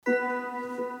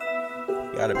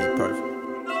Gotta be perfect.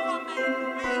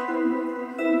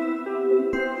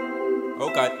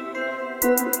 Okay.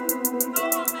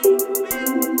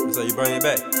 So you bring it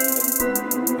back.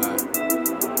 Alright.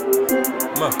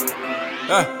 Come on.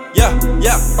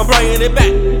 Yeah, I'm bringing it back.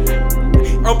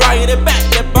 I'm bringing it back.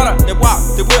 That butter, that walk,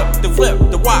 the whip, the flip,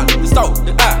 the walk, the stove,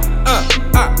 the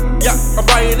yeah, I'm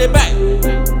bringing it back.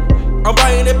 I'm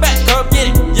bringing it back, come get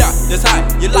it. Yeah, that's how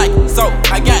you like it, so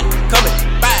I got it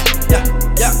coming back.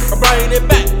 Yeah, I'm bringing it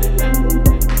back.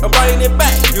 I'm bringing it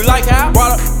back. You like how?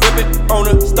 Water, whip it on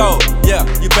the stove. Yeah,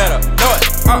 you better know it.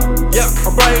 Yeah,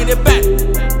 I'm bringing it back.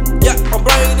 Yeah, I'm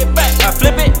bringing it back. I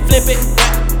flip it,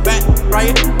 back, bring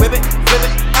it, whip it, flip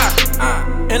it,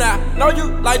 And I know you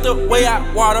like the way I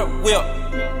water whip.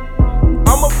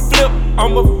 I'ma flip,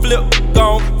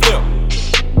 gon' flip.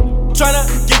 Tryna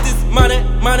get this money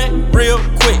real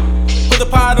quick. Put the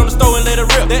pot on the stove and let it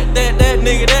rip. That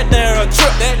nigga, that there a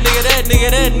trip. That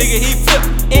nigga, he flip.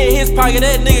 In his pocket,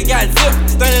 that nigga got zip.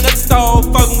 Standing at the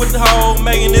stove, fucking with the hoe,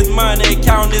 making this money,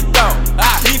 counting this dough.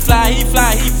 He fly, he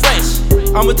fresh.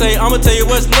 I'ma tell you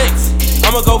what's next.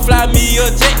 I'ma go fly me a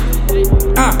jet.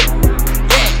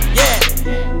 Yeah.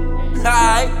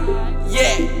 Alright,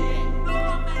 yeah.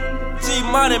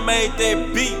 G-Money made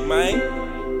that beat, man.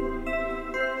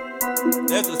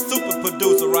 That's a super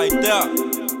producer right there.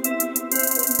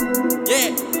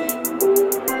 Yeah.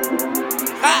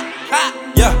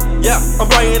 Yeah, I'm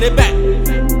bringing it back.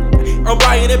 I'm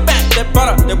bringing it back. That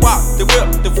butter, that walk, the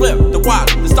whip, the flip, the walk,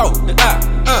 the stove, the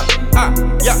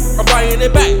yeah, I'm bringing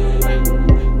it back.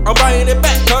 I'm bringing it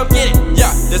back, come get it.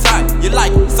 Yeah, that's how you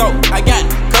like it, so I got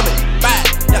it coming back.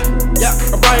 Yeah,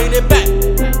 I'm bringing it back.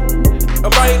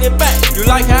 I'm bringing it back. You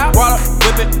like how? Water,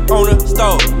 whip it on the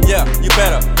stove. Yeah, you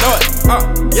better know it.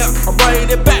 Yeah, I'm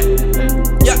bringing it back.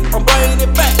 Yeah, I'm bringing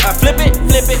it back. I flip it,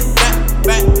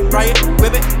 back, bring it,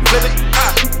 whip it, flip it,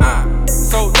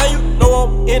 So now you know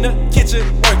I'm in the kitchen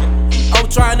working. I'm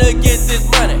trying to get this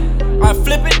money. I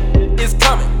flip it, it's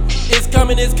coming. It's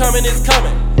coming.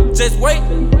 Just wait,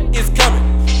 it's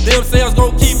coming. Them sales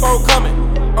gon' keep on coming.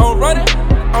 I'm running.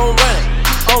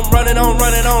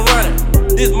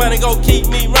 This money gon' keep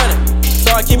me running.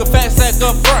 So I keep a fat sack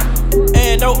up front.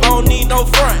 And no, I don't need no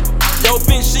front. Yo,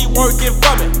 bitch, she working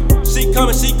for me. She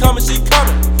coming. She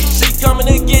coming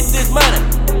to get this money.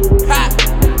 Ha!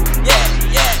 Yeah.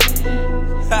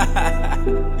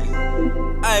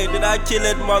 Hey, did I kill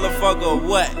that motherfucker or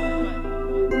what?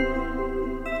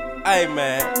 Hey,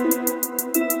 man.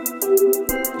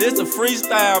 This a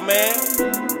freestyle, man.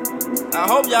 I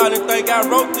hope y'all didn't think I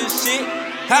wrote this shit.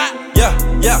 Ha!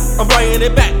 Yeah, I'm bringing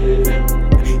it back.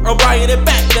 I'm bringing it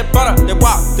back. That butter, that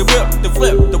walk, the whip, the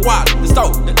flip, the walk, the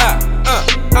stove, the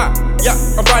yeah,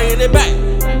 I'm bringing it back.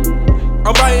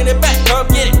 I'm bringing it back, come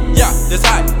get it. Yeah, that's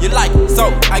how you like it, so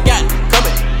I got it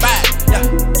coming back.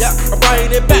 Yeah, I'm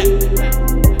bringing it back.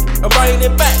 I'm bringing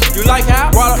it back. You like how?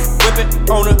 Water, whip it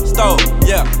on the stove.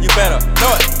 Yeah, you better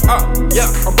know it. Yeah,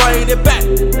 I'm bringing it back.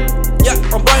 Yeah,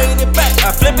 I'm bringing it back.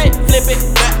 I flip it,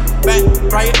 back,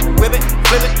 bring it, whip it,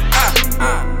 flip it,